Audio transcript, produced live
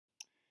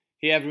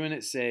Hey everyone,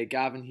 it's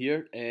Gavin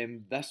here.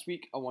 This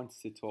week I wanted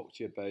to talk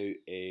to you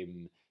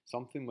about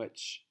something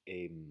which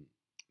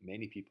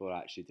many people are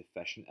actually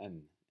deficient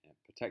in,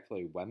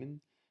 particularly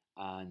women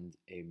and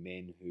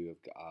men who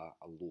have got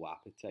a low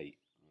appetite,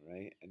 all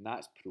right? And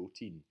that's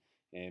protein.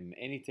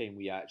 Anytime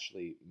we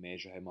actually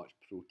measure how much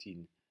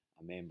protein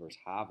a member's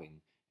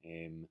having,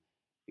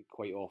 it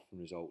quite often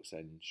results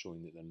in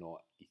showing that they're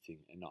not eating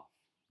enough,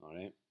 all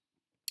right?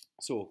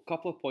 So, a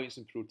couple of points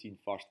on protein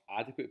first.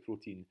 Adequate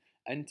protein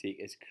intake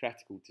is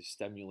critical to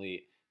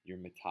stimulate your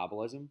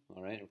metabolism.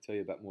 All right, I'll tell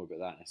you a bit more about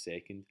that in a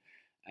second,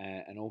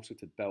 and also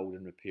to build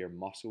and repair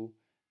muscle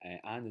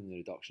and in the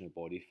reduction of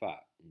body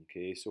fat.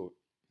 Okay, so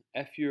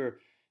if you're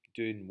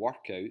doing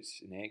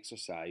workouts and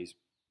exercise,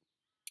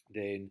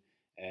 then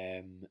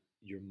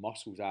your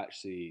muscles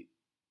actually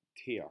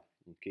tear.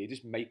 Okay,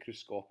 just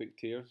microscopic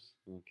tears.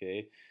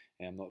 Okay,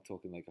 I'm not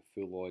talking like a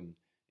full-on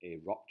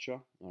rupture.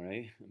 All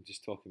right, I'm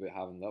just talking about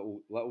having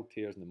little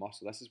tears in the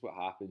muscle. This is what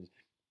happens,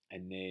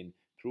 and then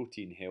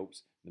protein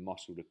helps the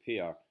muscle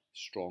repair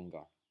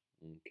stronger.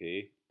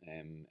 Okay,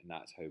 and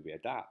that's how we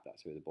adapt.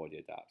 That's how the body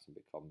adapts and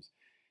becomes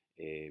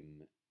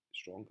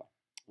stronger.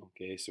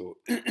 Okay, so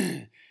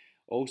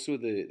also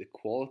the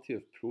quality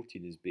of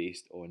protein is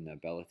based on the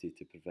ability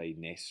to provide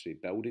necessary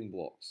building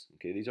blocks.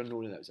 Okay, these are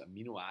known as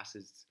amino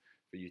acids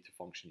for you to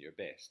function at your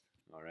best.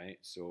 All right,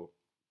 so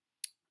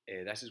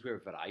this is where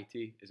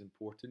variety is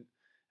important.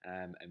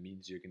 It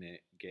means you're going to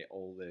get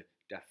all the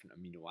different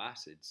amino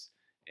acids,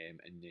 and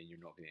then you're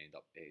not going to end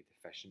up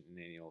deficient in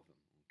any of them.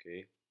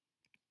 Okay.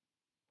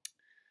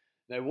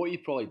 Now, what you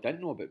probably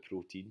didn't know about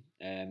protein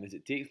is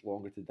it takes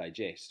longer to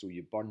digest, so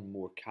you burn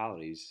more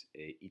calories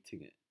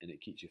eating it, and it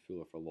keeps you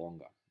fuller for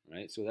longer.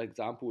 Right. So the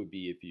example would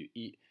be if you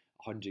eat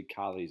 100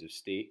 calories of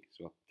steak,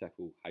 so a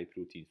typical high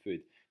protein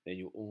food, then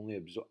you'll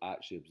only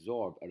actually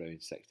absorb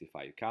around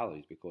 65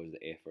 calories because of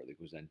the effort that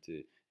goes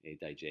into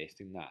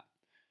digesting that.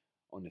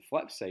 On the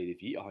flip side,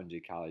 if you eat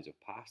 100 calories of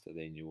pasta,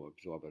 then you'll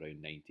absorb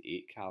around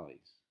 98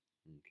 calories.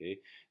 Okay.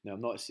 Now,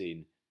 I'm not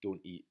saying don't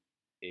eat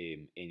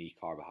any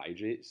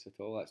carbohydrates at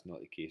all. That's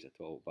not the case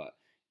at all. But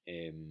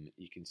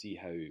you can see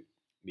how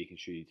making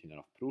sure you eat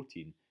enough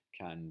protein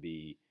can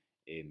be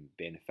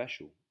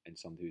beneficial in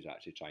somebody who's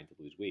actually trying to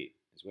lose weight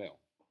as well.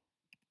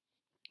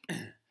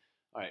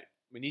 All right,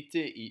 we need to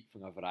eat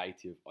from a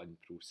variety of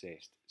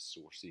unprocessed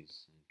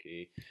sources.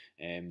 Okay,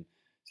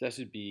 so this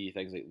would be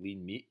things like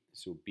lean meat,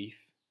 so beef,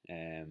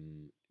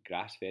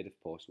 grass-fed if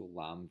possible,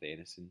 lamb,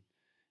 venison.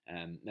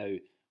 Now,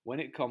 when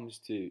it comes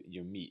to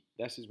your meat,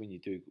 this is when you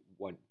do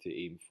want to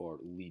aim for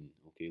lean,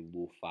 okay,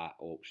 low-fat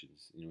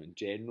options. You know, in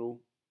general,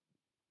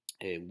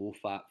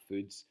 low-fat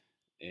foods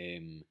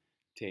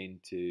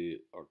tend to,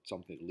 or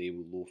something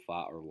labeled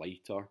low-fat or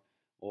lighter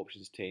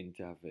options tend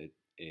to have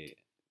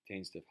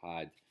tends to have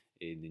had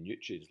the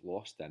nutrients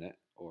lost in it,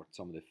 or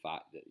some of the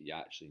fat that you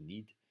actually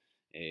need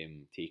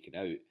taken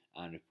out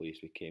and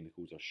replaced with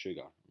chemicals or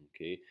sugar.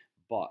 Okay,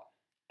 but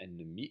in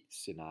the meat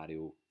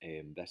scenario,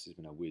 this is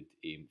when I would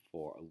aim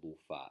for a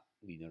low-fat,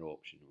 leaner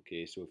option.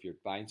 Okay, so if you're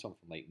buying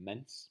something like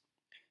mince,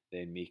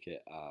 then make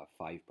it a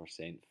 5%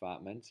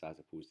 fat mince as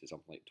opposed to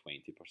something like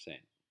 20%.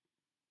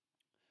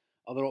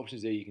 Other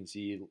options there you can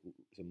see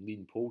some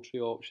lean poultry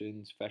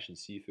options, fish and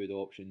seafood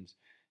options.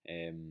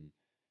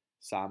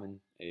 Salmon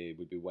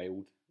would be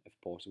wild if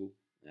possible.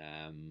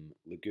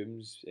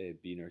 Legumes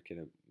being our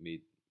kind of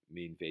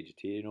main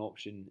vegetarian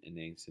option, and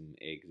then some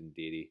eggs and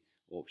dairy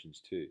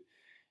options too.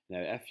 Now,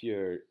 if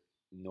you're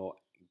not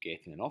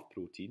getting enough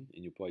protein,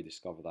 and you'll probably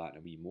discover that in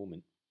a wee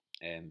moment,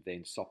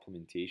 then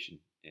supplementation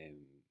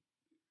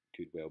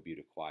could well be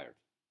required.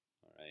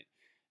 All right,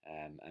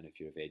 and if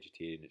you're a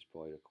vegetarian, it's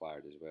probably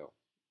required as well.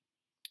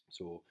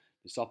 So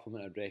the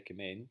supplement I'd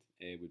recommend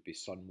would be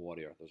Sun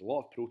Warrior. There's a lot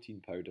of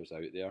protein powders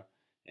out there,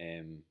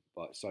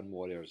 but Sun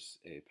Warrior's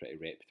pretty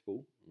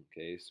reputable.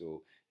 Okay,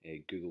 so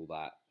Google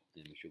that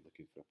if you're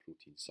looking for a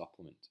protein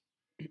supplement.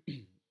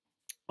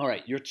 All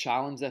right, your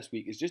challenge this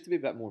week is just to be a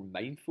bit more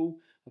mindful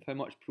of how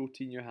much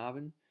protein you're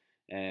having.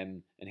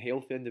 In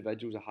healthy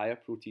individuals, a higher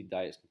protein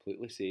diet is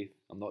completely safe.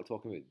 I'm not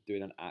talking about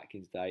doing an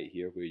Atkins diet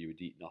here where you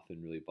would eat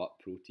nothing really but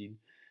protein.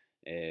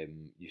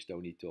 You still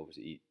need to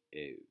obviously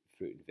eat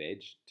fruit and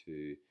veg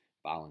to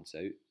balance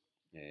out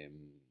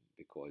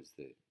because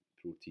the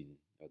protein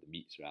or the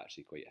meats are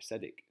actually quite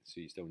acidic,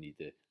 so you still need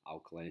the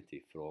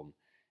alkalinity from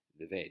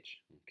the veg.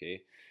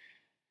 Okay.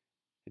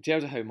 In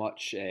terms of how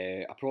much,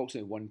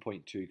 approximately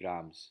 1.2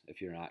 grams if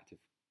you're an active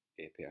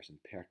person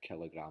per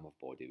kilogram of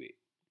body weight.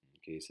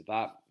 Okay, so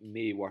that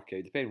may work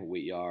out, depending on what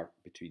weight you are,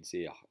 between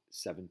say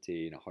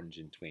 70 and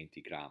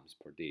 120 grams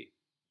per day.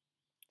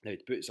 Now,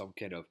 to put some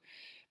kind of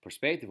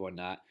perspective on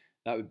that,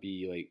 that would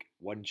be like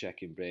one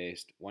chicken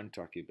breast, one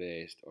turkey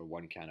breast, or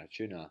one can of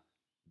tuna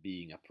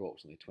being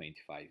approximately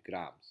 25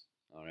 grams.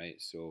 All right,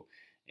 so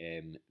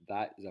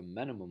that is a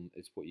minimum,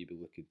 is what you'd be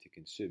looking to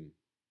consume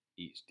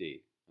each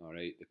day. All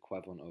right, the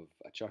equivalent of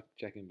a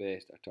chicken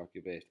breast, a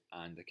turkey breast,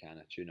 and a can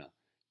of tuna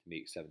to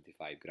make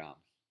 75 grams.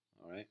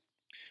 All right,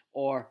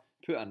 or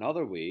put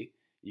another way,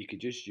 you could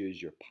just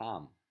use your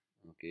palm.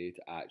 okay,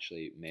 to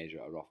actually measure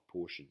a rough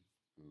portion.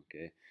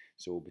 Okay,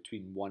 so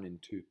between 1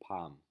 and 2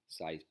 palm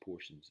size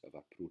portions of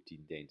a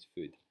protein dense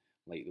food,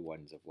 like the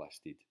ones I've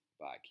listed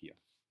back here.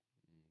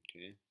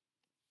 Okay,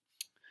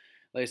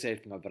 like I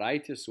said, from a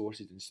variety of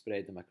sources and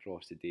spread them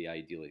across the day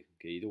ideally.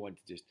 Okay, you don't want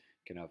to just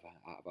kind of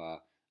have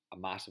a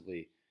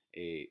massively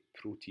a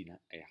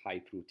high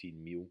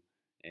protein meal,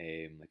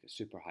 like a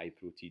super high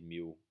protein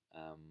meal,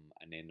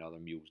 and then other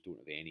meals don't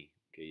have any.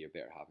 Okay, you're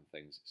better having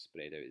things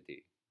spread out the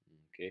day.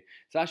 Okay,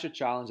 so that's your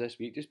challenge this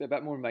week. Just be a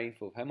bit more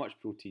mindful of how much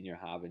protein you're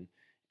having,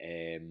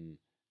 and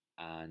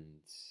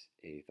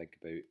think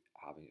about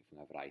having it from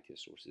a variety of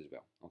sources as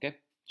well. Okay,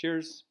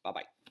 cheers, bye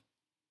bye.